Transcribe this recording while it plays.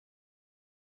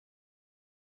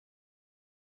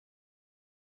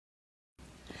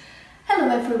Hello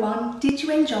everyone, did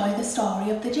you enjoy the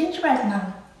story of the gingerbread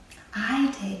man?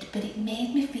 I did, but it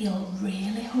made me feel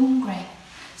really hungry.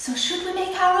 So should we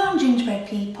make our own gingerbread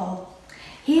people?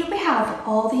 Here we have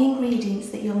all the ingredients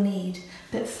that you'll need,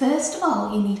 but first of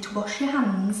all you need to wash your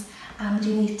hands and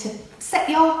you need to set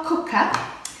your cooker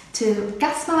to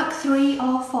gas mark 3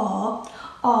 or 4,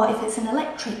 or if it's an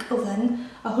electric oven,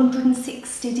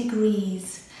 160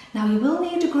 degrees. Now you will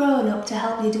need a grown-up to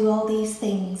help you do all these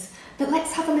things, but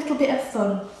let's have a little bit of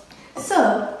fun.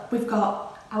 So we've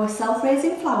got our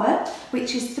self-raising flour,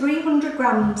 which is 300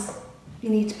 grams. You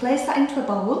need to place that into a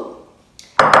bowl.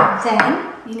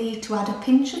 Then you need to add a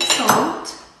pinch of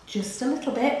salt, just a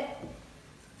little bit.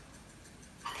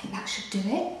 I think that should do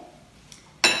it.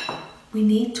 We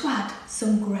need to add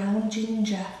some ground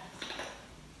ginger,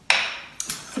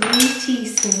 3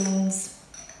 teaspoons.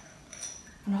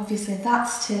 And obviously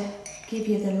that's to give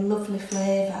you the lovely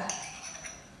flavour.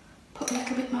 Put a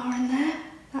little bit more in there,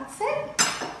 that's it.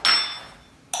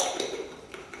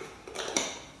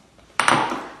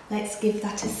 Let's give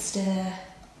that a stir.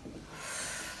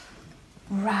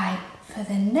 Right, for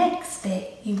the next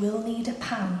bit you will need a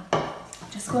pan.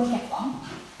 Just go and get one.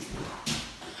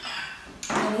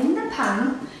 And in the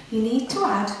pan you need to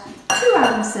add 2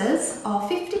 ounces or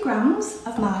 50 grams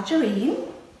of margarine.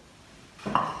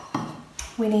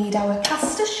 We need our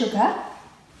caster sugar,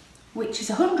 which is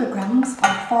 100 grams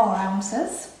or 4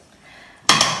 ounces,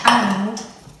 and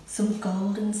some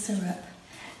golden syrup.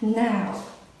 Now,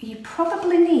 you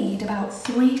probably need about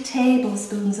 3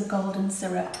 tablespoons of golden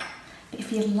syrup. But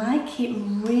if you like it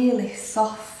really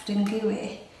soft and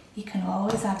gooey, you can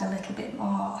always add a little bit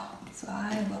more. So I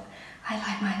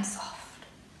like mine soft.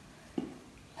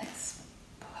 Let's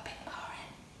put a bit more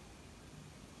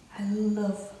in. I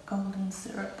love golden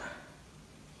syrup.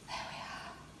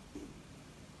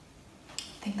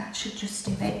 I think that should just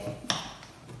do it.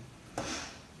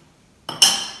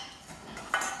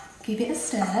 Give it a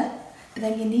stir, but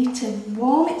then you need to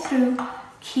warm it through.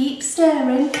 Keep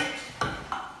stirring.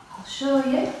 I'll show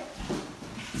you.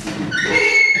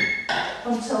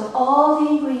 Until all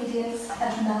the ingredients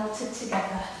have melted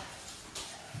together.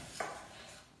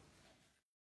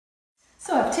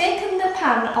 So I've taken the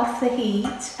pan off the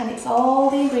heat and it's all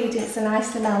the ingredients are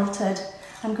nicely melted.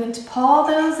 I'm going to pour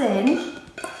those in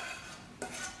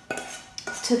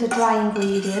to the dry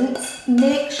ingredients.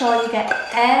 Make sure you get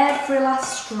every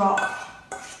last drop.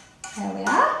 There we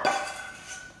are.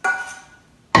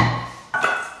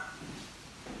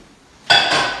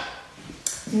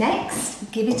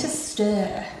 Next, give it a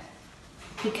stir.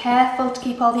 Be careful to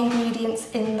keep all the ingredients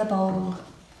in the bowl.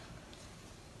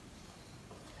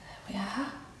 There we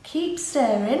are. Keep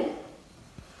stirring.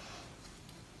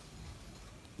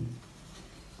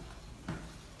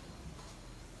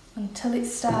 Until it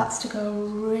starts to go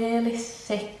really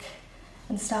thick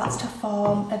and starts to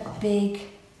form a big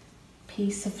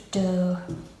piece of dough.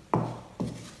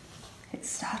 It's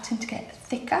starting to get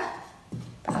thicker,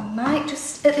 but I might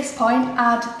just at this point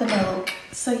add the milk.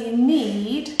 So you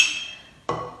need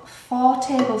 4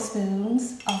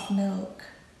 tablespoons of milk.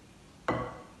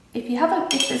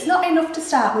 If there's not enough to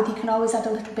start with, you can always add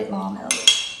a little bit more milk,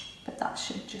 but that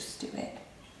should just do it.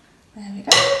 There we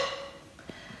go.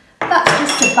 That's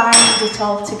just to bind it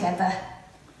all together.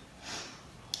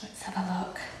 Let's have a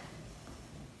look.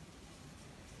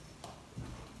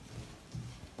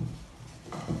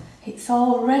 It's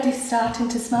already starting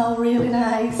to smell really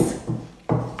nice.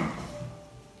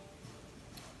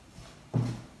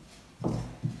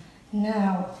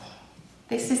 Now,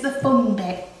 this is the fun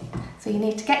bit. So you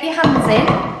need to get your hands in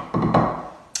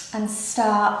and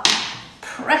start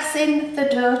pressing the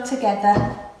dough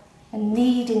together and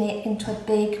kneading it into a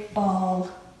big ball.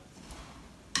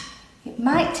 It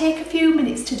might take a few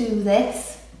minutes to do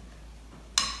this,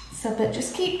 but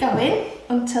just keep going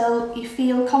until you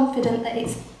feel confident that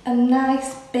it's a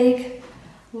nice big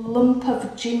lump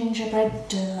of gingerbread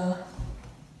dough.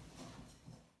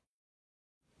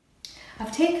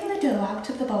 I've taken the dough out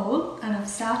of the bowl and I've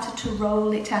started to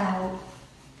roll it out.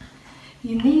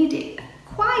 You need it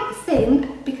quite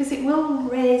thin because it will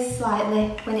raise slightly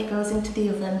when it goes into the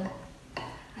oven.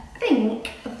 I think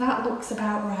that looks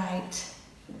about right.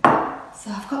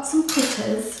 So I've got some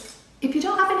cutters. If you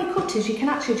don't have any cutters, you can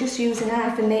actually just use a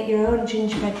knife and make your own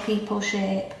gingerbread people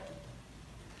shape.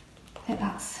 I think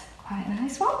that's quite a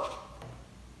nice one.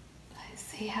 Let's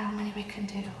see how many we can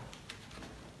do.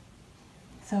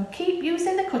 So keep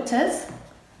using the cutters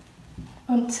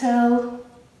until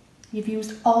you've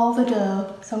used all the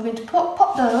dough. So I'm going to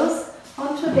pop those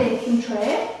onto a baking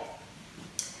tray.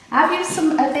 I've used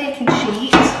a baking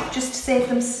sheet just to save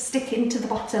them sticking to the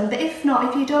bottom. But if not,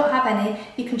 if you don't have any,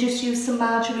 you can just use some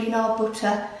margarine or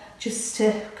butter just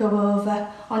to go over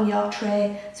on your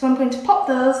tray. So I'm going to pop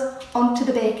those onto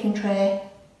the baking tray.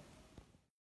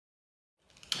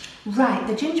 Right,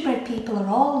 the gingerbread people are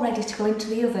all ready to go into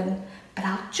the oven, but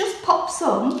I'll just pop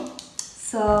some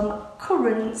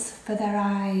currants for their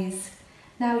eyes.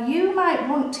 Now you might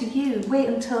want to wait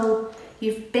until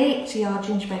you've baked your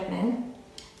gingerbread men,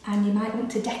 and you might want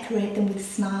to decorate them with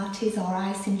Smarties or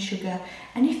icing sugar.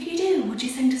 And if you do, would you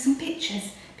send us some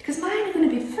pictures? Because mine are going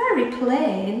to be very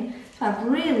plain, so I'd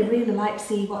really, really like to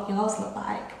see what yours look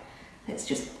like. Let's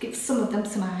just give some of them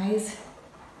some eyes.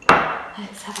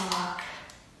 Let's have a look.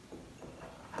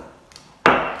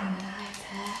 And an eye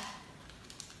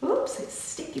there. Oops, it's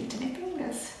sticking to my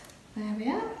fingers. There we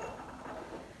are.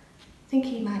 I think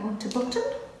you might want a button.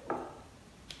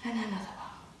 And another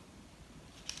one.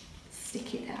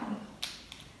 Stick it down.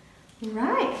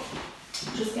 Right,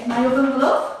 just get my oven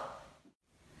glove.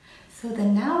 So they're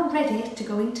now ready to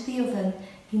go into the oven.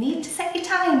 You need to set your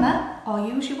timer or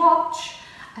use your watch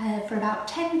for about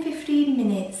 10-15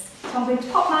 minutes. So I'm going to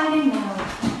pop mine in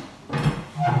now.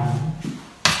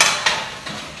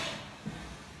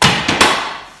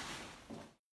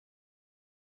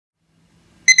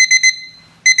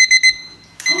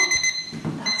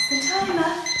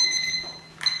 Timer.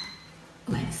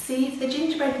 Let's see if the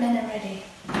gingerbread men are ready.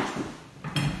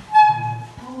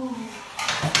 Oh.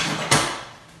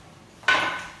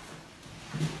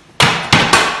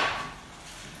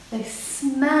 They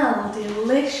smell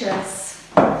delicious.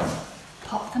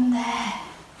 Pop them there.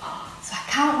 So I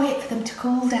can't wait for them to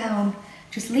cool down.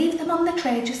 Just leave them on the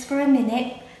tray just for a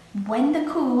minute. When they're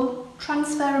cool,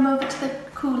 transfer them over to the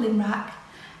cooling rack.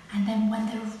 And then when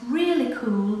they're really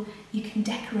cool, you can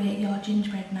decorate your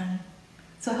gingerbread man.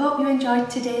 So I hope you enjoyed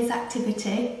today's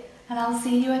activity, and I'll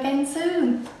see you again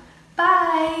soon.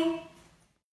 Bye!